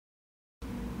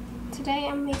today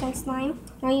I'm making slime.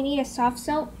 Now you need a soft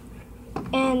soap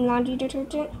and laundry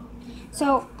detergent.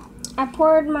 So I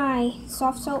poured my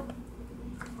soft soap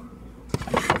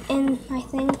in my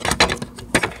thing.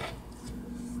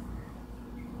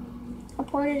 I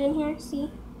poured it in here, see?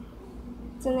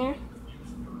 It's in there.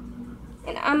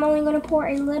 And I'm only going to pour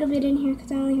a little bit in here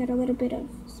because I only had a little bit of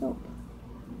soap.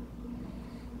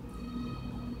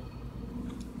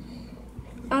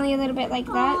 Only a little bit like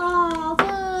that. Oh,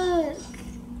 look.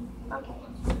 Okay.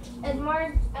 As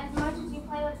much as you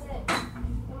play with it,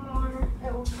 the more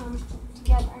it will come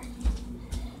together.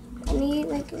 I need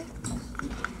like a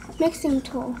mixing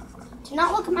tool. Do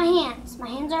not look at my hands. My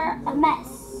hands are a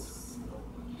mess.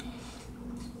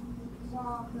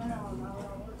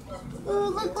 Ooh,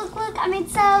 look, look, look. I made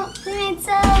soap. We made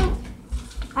soap.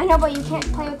 I know, but you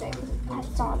can't play with it because it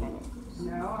has salt in it.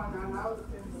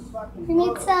 We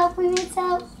made soap. We made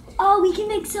soap. Oh, we can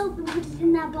make soap and put it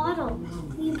in that bottle.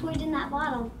 We can put it in that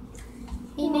bottle.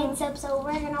 We made soap, so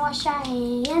we're going to wash our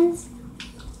hands.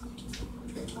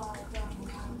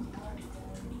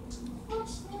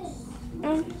 Watch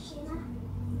this.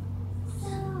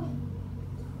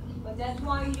 But that's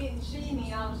why you didn't see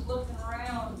me. I was looking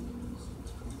around.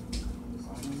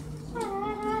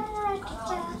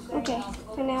 Okay,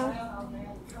 so now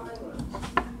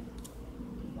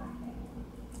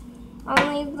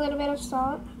only a little bit of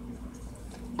salt.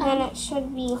 And then it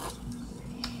should be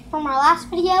From our last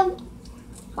video,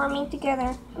 forming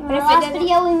together. in our last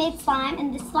video we made slime,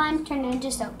 and the slime turned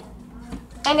into soap.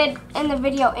 And the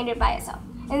video ended by itself.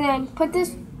 And then put this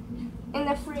in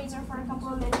the freezer for a couple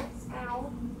of minutes.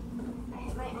 Ow. I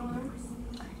hit my arms.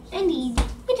 Indeed,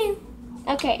 we do.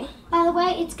 Okay. By the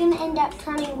way, it's going to end up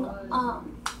turning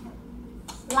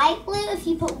light blue if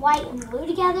you put white and blue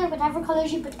together, whatever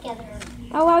colors you put together.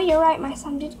 Oh, well, you're right. My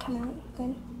sun did come out.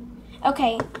 Good.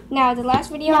 Okay. Now, the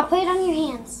last video. Now put it on your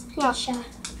hands. No.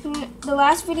 The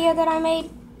last video that I made,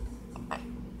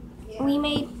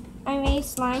 I made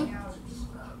slime.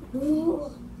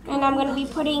 Ooh. And I'm going to be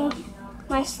putting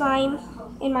my slime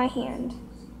in my hand.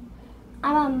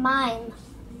 I'm a mime.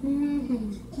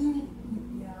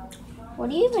 What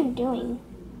are you even doing?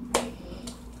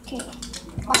 Okay.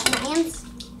 Washing my hands.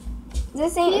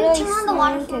 This Can ain't you really turn on the slime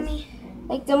water for 'cause, me?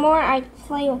 like, the more I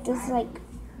play with this, like,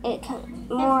 it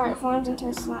forms into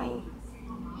a slime.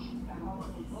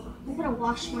 I'm going to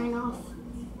wash mine off.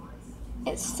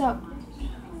 It's soap.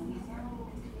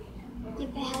 If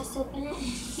it has soap in it.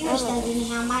 Yours does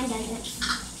anyhow, mine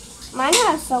doesn't. Mine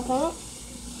has soap in it.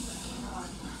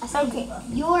 I said Okay.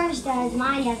 yours does,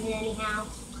 mine doesn't anyhow.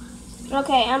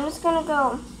 Okay, I'm just gonna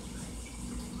go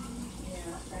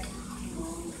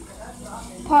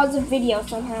pause the video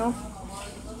somehow.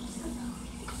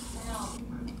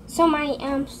 So my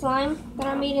slime that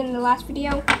I made in the last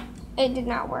video, it did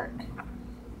not work.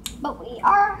 But we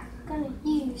are going to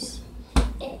use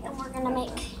it, and we're going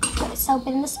to put soap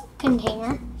in the soap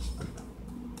container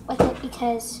with it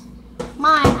because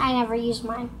I never use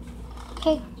mine.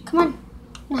 Okay, come on.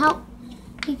 Can you help?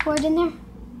 Can you pour it in there?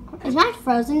 Is mine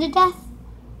frozen to death?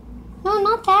 No,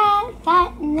 not that.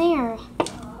 That in there.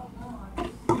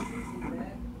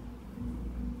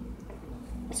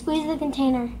 Squeeze the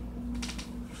container.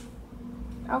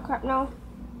 Oh crap, no.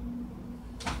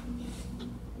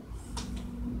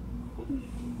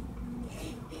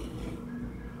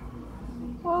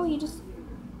 Whoa, you just...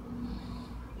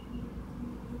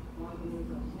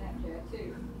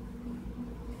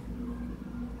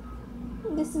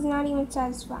 This is not even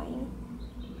satisfying.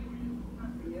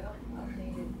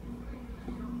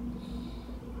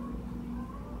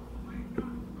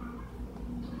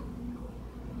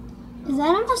 Is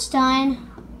that almost done?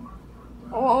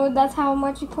 Oh, that's how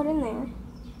much you put in there.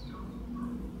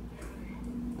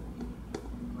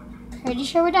 Pretty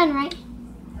sure we're done, right?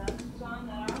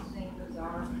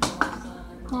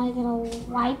 Now I'm gonna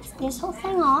wipe this whole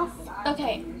thing off.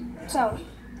 Okay, so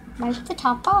Wipe the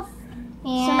top off.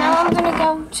 And now I'm gonna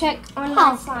go check on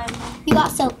my slime. you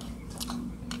got soap.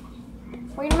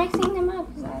 We're mixing them up.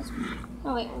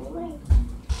 Oh wait,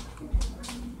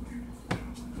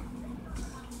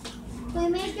 We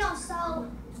made your soap.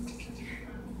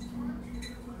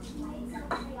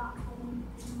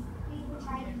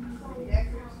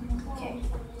 okay.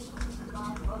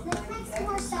 Let's make some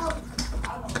more soap.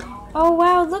 Oh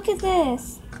wow, look at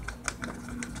this.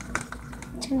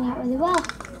 Turned out really well.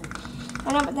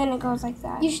 I know, but then it goes like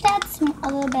that. You should add a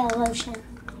little bit of lotion.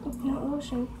 It's not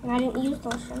lotion, and I didn't use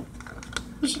lotion.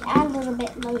 You should add a little bit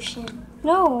of lotion.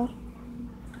 No.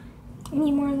 I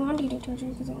need more laundry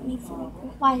detergent because it needs to like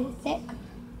this. Why is it thick?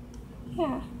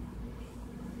 Yeah.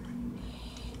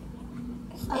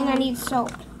 And I need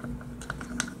soap.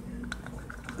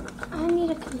 I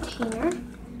container.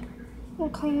 We'll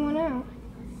clean one out.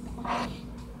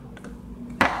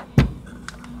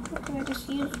 Okay, I just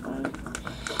used one.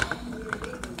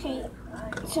 Okay,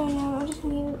 so now I just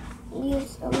need to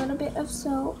use a little bit of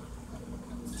soap.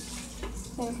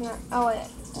 There's not. Oh wait.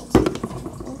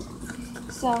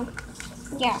 So,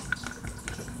 yeah.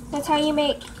 That's how you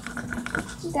make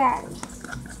that.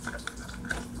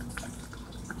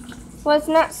 Well, it's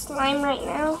not slime right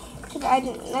now because I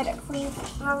didn't let it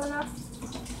freeze long enough.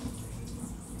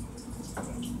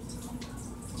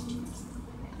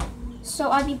 So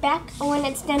I'll be back when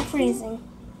it's done freezing.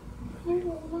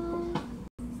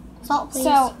 Salt, please.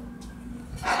 So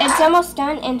it's almost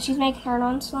done, and she's making her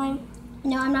own slime.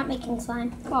 No, I'm not making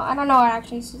slime. Well, I don't know what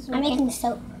actually she's I'm making. making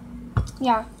soap.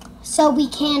 Yeah. So we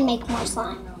can make more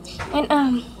slime.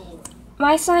 And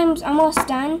my slime's almost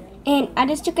done, and I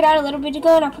just took it out a little bit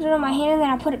ago, and I put it on my hand, and then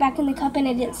I put it back in the cup, and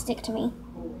it didn't stick to me.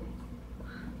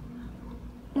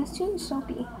 It's too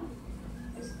soapy.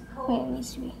 Wait, it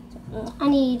needs to be. I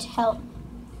need help.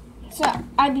 So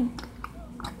I'd be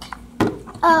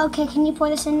Oh, okay. Can you pour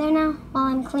this in there now while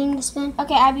I'm cleaning the spoon?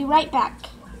 okay. I'll be right back.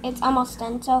 It's almost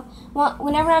done. So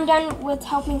whenever I'm done with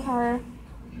helping her,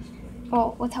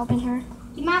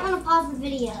 You might want to pause the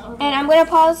video. and I'm gonna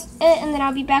pause it, and then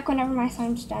I'll be back whenever my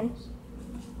slime's done.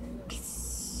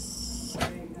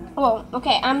 Oh,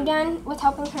 okay. I'm done with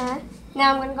helping her.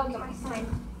 Now I'm gonna go get my slime.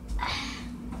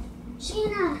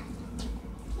 Sheena,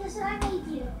 guess what I made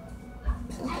you?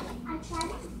 I tried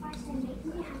it first and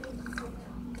making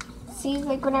it. See,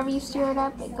 like whenever you stir it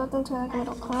up, it goes into like a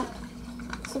little clump,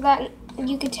 so that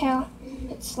you could tell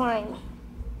it's slime.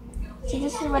 See,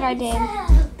 this is what I did.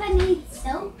 I need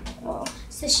soap. Oh.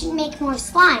 So she make more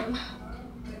slime.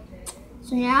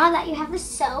 So now that you have the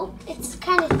soap, it's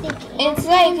kind of thick. It's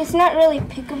like, it's not really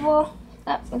pickable.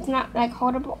 It's not like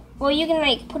holdable. Well, you can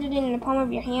like put it in the palm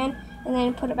of your hand and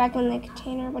then put it back in the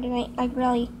container, but it ain't like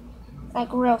really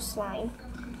like real slime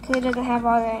because it doesn't have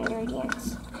all the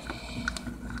ingredients.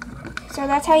 So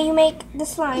that's how you make the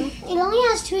slime. It only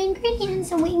has 2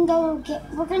 ingredients, and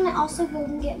we're gonna also go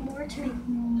and get more to make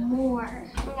more.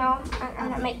 No, I'm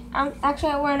not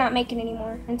actually, we're not making any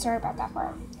more. I'm sorry about that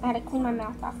part. I had to clean my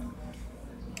mouth off.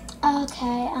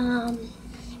 Okay,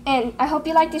 And I hope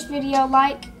you like this video.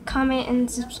 Like, comment, and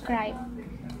subscribe.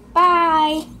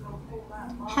 Bye.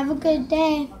 have a good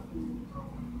day.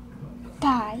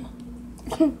 Bye.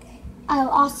 Oh,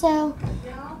 also,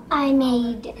 I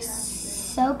made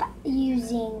soap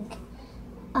using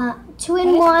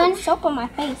 2-in-1. Soap on my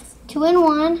face.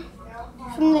 2-in-1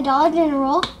 from the Dollar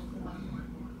General.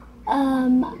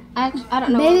 I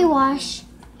don't know. Baby wash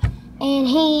and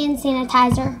hand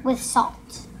sanitizer with salt.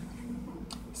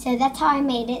 So that's how I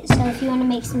made it. So if you want to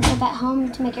make some soap at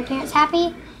home to make your parents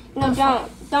happy, No,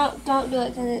 don't do it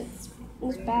because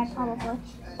it's bad probably.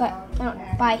 But I don't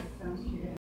know. Bye.